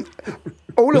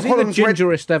 Was he the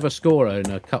gingerest ever scorer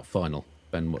in a cup final?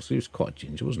 Ben Watson. He was quite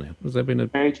ginger, wasn't he? Has there been a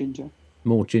very ginger,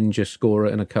 more ginger scorer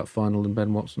in a cup final than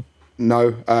Ben Watson?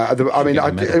 No, as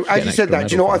you said that,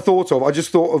 do you know what I thought of? I just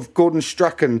thought of Gordon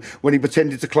Strachan when he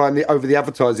pretended to climb over the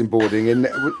advertising boarding. And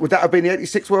would that have been the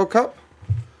 '86 World Cup?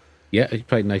 Yeah, he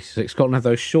played in '86. Scotland had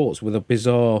those shorts with a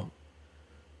bizarre.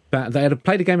 They had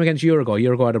played a game against Uruguay.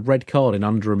 Uruguay had a red card in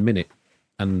under a minute,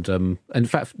 and in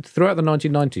fact, throughout the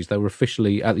 1990s, they were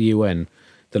officially at the UN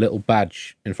the little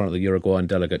badge in front of the Uruguayan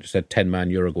delegate just said 10-man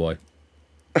Uruguay.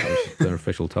 That was their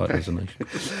official title as a nation.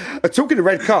 Talking of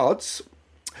red cards,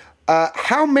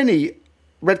 how many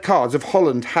red cards have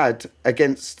Holland had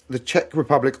against the Czech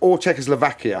Republic or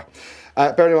Czechoslovakia?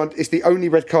 Bearing in mind, it's the only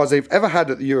red cards they've ever had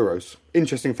at the Euros.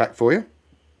 Interesting fact for you.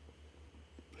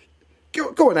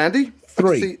 Go on, Andy.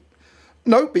 3.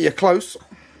 No, but you're close.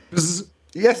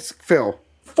 Yes, Phil.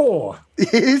 4.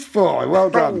 It is 4. Well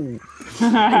done.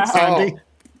 Thanks, Andy.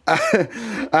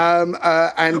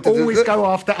 And always go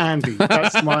after Andy.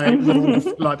 That's my rule.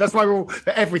 That's my rule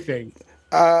for everything.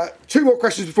 2 more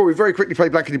questions before we very quickly play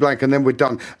Blankety Blank, and then we're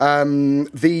done.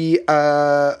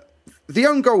 The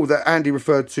own goal that Andy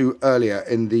referred to earlier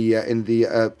in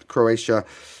the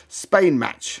Croatia-Spain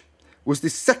match was the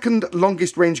second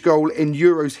longest range goal in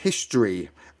Euros history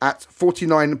at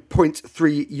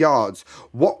 49.3 yards.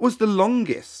 What was the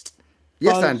longest?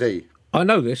 Yes, Andy. I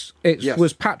know this. It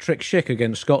was Patrick Schick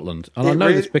against Scotland. And I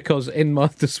know this because in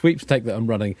the sweepstake that I'm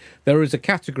running, there is a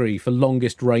category for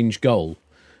longest range goal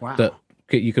that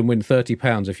you can win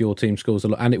 £30 if your team scores a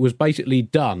lot. And it was basically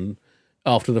done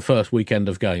after the first weekend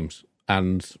of games.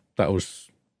 And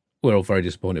we're all very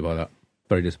disappointed by that.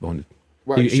 Very disappointed.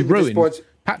 Well,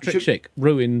 Patrick Schick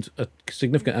ruined a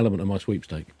significant element of my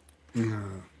sweepstake.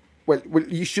 Well,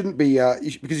 you shouldn't be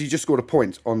because you just scored a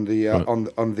point on the on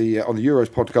the Euros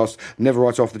podcast. Never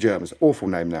write off the Germans. Awful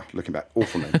name now. Looking back,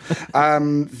 awful name.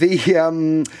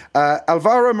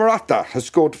 Alvaro Morata has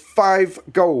scored 5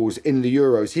 goals in the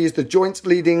Euros. He is the joint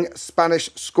leading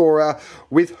Spanish scorer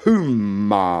with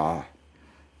whom?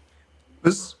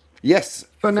 Yes.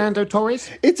 Fernando Torres?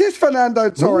 It is Fernando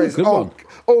Torres. Ooh, good one.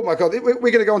 Oh my God. We're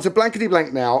going to go on to Blankety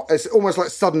Blank now. It's almost like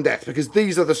sudden death because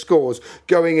these are the scores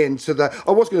going into the...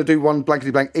 I was going to do one Blankety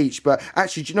Blank each, but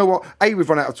actually, do you know what? A, we've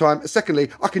run out of time.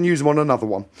 Secondly, I can use them on another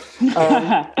one.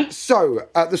 So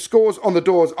the scores on the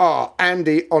doors are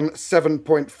Andy on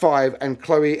 7.5 and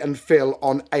Chloe and Phil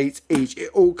on 8 each. It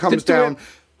all comes down...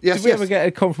 Did we ever get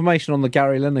a confirmation on the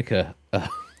Gary Lineker...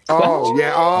 Oh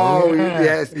yeah! Oh yeah.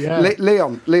 Yes, Yeah.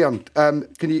 Leon. Can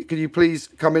you please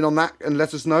come in on that and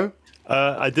let us know?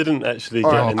 I didn't actually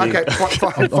get any. Okay,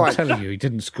 fine. I'm telling you, he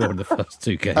didn't score in the first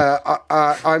 2 games.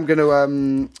 I'm going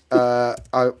to.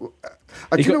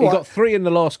 He got 3 in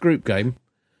the last group game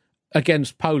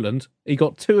against Poland. He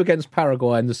got 2 against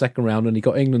Paraguay in the second round, and he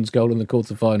got England's goal in the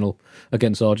quarter-final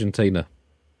against Argentina.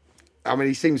 I mean,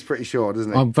 he seems pretty sure,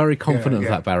 doesn't he? I'm very confident of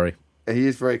that, Barry. He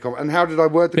is very confident. And how did I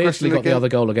word the question Beardsley got again? the other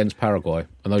goal against Paraguay,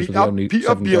 and those were the only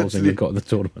 7 goals England got in the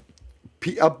tournament.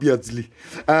 Peter Beardsley.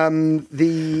 My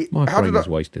brain is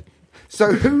wasted.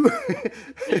 So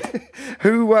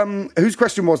whose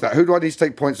question was that? Who do I need to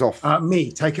take points off?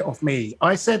 Me. Take it off me.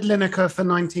 I said Lineker for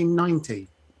 1990.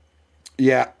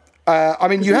 Yeah. I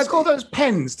mean, he scored those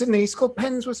pens, didn't he? He scored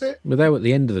pens, was it? Well, they were at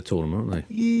the end of the tournament, weren't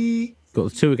they? Got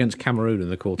the 2 against Cameroon in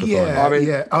the quarter-final.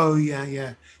 Yeah, Oh,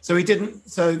 yeah. So he didn't.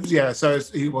 So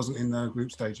he wasn't in the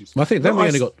group stages. Well, I think then we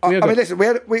only got. Listen, we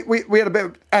had a bit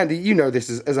of Andy. You know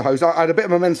this as a host. I had a bit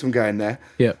of momentum going there.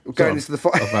 Yeah, going into the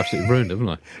fight. I've absolutely ruined, haven't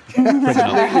I?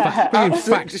 Bringing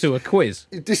facts to a quiz.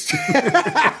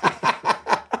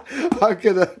 I'll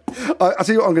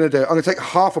tell you what I'm going to do. I'm going to take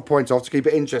half a point off to keep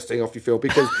it interesting off you, Phil,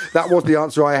 because that was the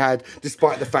answer I had,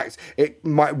 despite the fact it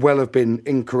might well have been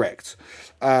incorrect.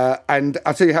 And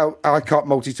I'll tell you how I can't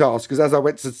multitask, because as I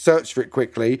went to search for it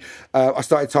quickly, I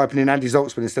started typing in Andy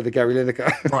Zaltzman instead of Gary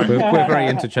Lineker. Right. We're very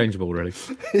interchangeable, really.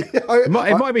 It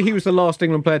might be he was the last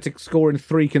England player to score in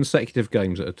 3 consecutive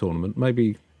games at a tournament.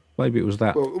 Maybe it was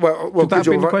that. Well, Could that have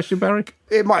been the question, Barry?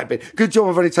 It might have been. Good job,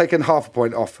 I've only taken half a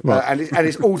point off. Right. And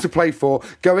it's all to play for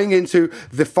going into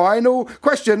the final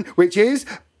question, which is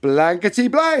Blankety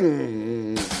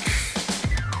Blank.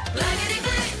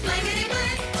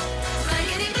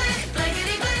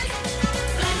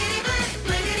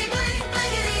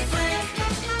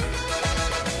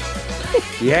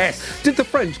 Yes. Did the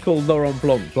French call Laurent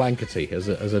Blanc Blankety as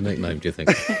a nickname, do you think?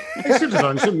 They should have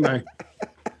done, shouldn't they?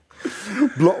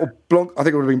 Blanc, I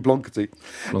think it would have been Blankety.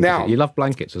 Now, you love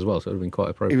blankets as well, so it would have been quite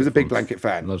appropriate. He was a big blanket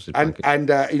fan. Loves his blankets. And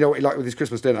you know what he liked with his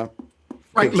Christmas dinner?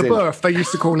 Frank Leboeuf, they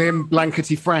used to call him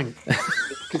Blankety Frank.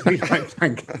 Because he liked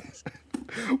blankets.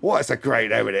 What a great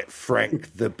name, isn't it?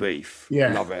 Frank the Beef.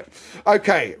 Yeah. Love it.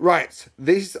 Okay, right.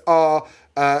 These are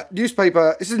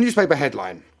newspaper. This is a newspaper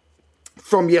headline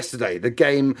from yesterday, the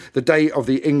day of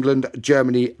the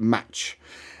England-Germany match.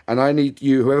 And I need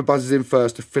you, whoever buzzes in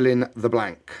first, to fill in the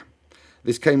blank.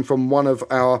 This came from one of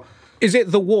our... Is it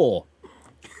the war?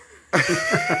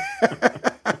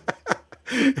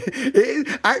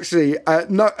 Actually,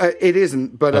 no, it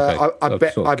isn't. But Okay, I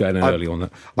bet sort of getting early on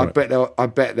that. Right. I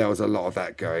bet there was a lot of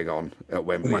that going on at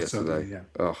Wembley yesterday.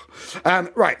 Yeah.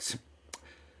 Right.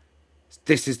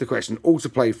 This is the question. All to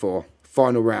play for.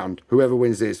 Final round. Whoever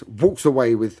wins this walks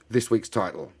away with this week's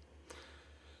title.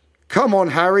 Come on,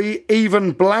 Harry.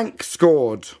 Even blank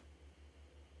scored.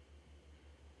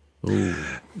 Ooh.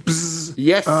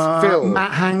 Yes, Phil.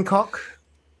 Matt Hancock.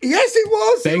 Yes, it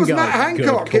was. Bingo. It was Matt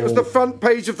Hancock. It was the front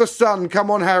page of the Sun.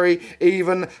 Come on, Harry.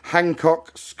 Even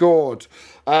Hancock scored.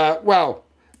 Well,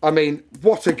 I mean,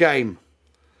 what a game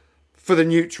for the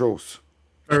neutrals.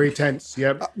 Very tense.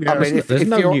 Yeah. I mean, There's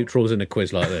no neutrals in a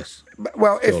quiz like this.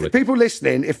 Well, Surely. if people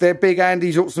listening, if they're big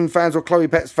Andy Zaltzman fans or Chloe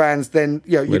Petts fans, then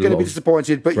you're going to be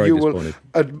disappointed. But you will. We've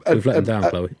let them down,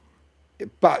 Chloe.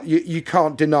 But you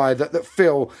can't deny that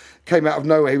Phil came out of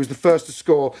nowhere. He was the first to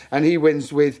score, and he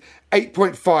wins with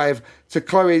 8.5 to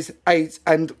Chloe's 8.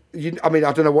 And I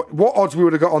don't know what odds we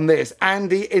would have got on this.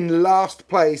 Andy in last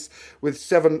place with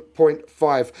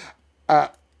 7.5.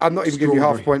 I'm not even giving you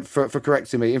half a point for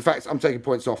correcting me. In fact, I'm taking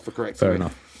points off for correcting me.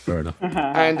 Fair enough.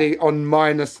 Andy on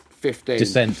minus 15.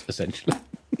 Dissent, essentially.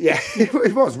 Yeah,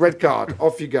 it was. Red card.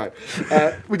 Off you go.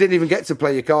 We didn't even get to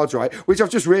play your cards right, which I've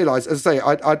just realised, as I say,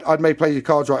 I'd made play your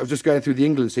cards right of just going through the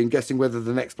England scene, guessing whether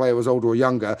the next player was older or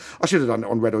younger. I should have done it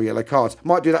on red or yellow cards.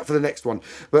 Might do that for the next one.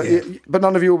 But but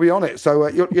none of you will be on it, so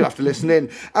you'll have to listen in.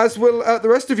 As will the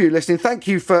rest of you listening. Thank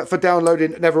you for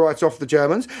downloading Never Write Off the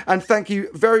Germans. And thank you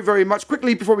very, very much.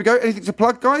 Quickly, before we go, anything to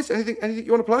plug, guys? Anything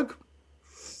you want to plug?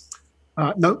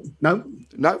 No,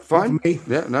 fine.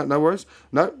 Yeah, no worries.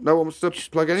 No one wants to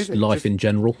plug anything. Life in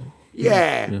general.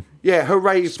 Yeah.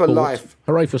 Hooray Sport. for life.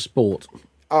 Hooray for sport.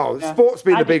 Oh, sport's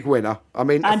been the big winner. I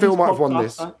mean, Phil might have won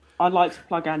this. I'd like to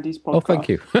plug Andy's podcast. Oh, thank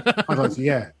you. I'd like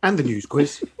to, and the news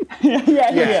quiz.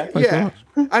 Yeah.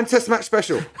 And Test Match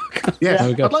Special. Yeah,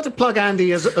 I'd like to plug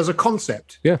Andy as a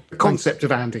concept. Yeah. The concept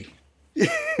of Andy.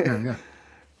 Yeah.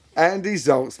 Andy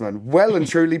Zaltzman, well and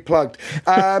truly plugged. He's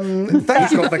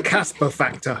got the Casper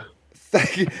factor.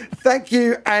 Thank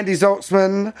you, Andy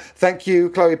Zaltzman. Thank you,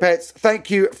 Chloe Petts.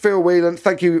 Thank you, Phil Whelan.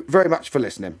 Thank you very much for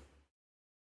listening.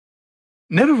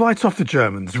 Never Write Off the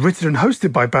Germans, written and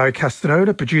hosted by Barry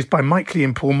Castanola, produced by Mike Lee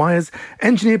and Paul Myers,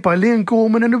 engineered by Liam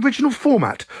Gorman, and original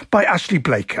format by Ashley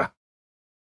Blaker.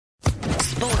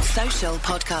 Sports Social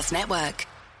Podcast Network.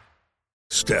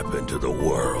 Step into the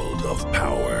world of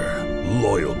power,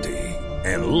 loyalty,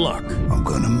 and luck. I'm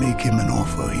gonna make him an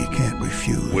offer he can't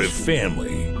refuse. With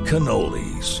family,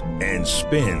 cannolis, and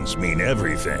spins mean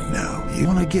everything. Now, you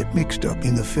wanna get mixed up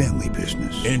in the family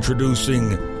business.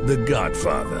 Introducing The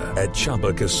Godfather at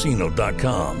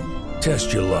ChumbaCasino.com.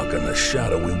 Test your luck in the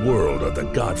shadowy world of The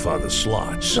Godfather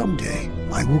slot. Someday,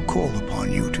 I will call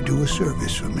upon you to do a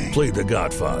service for me. Play The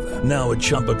Godfather, now at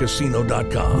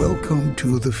ChumbaCasino.com. Welcome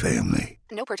to the family.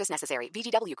 No purchase necessary.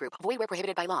 VGW Group. Void where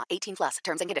prohibited by law. 18+.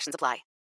 Terms and conditions apply.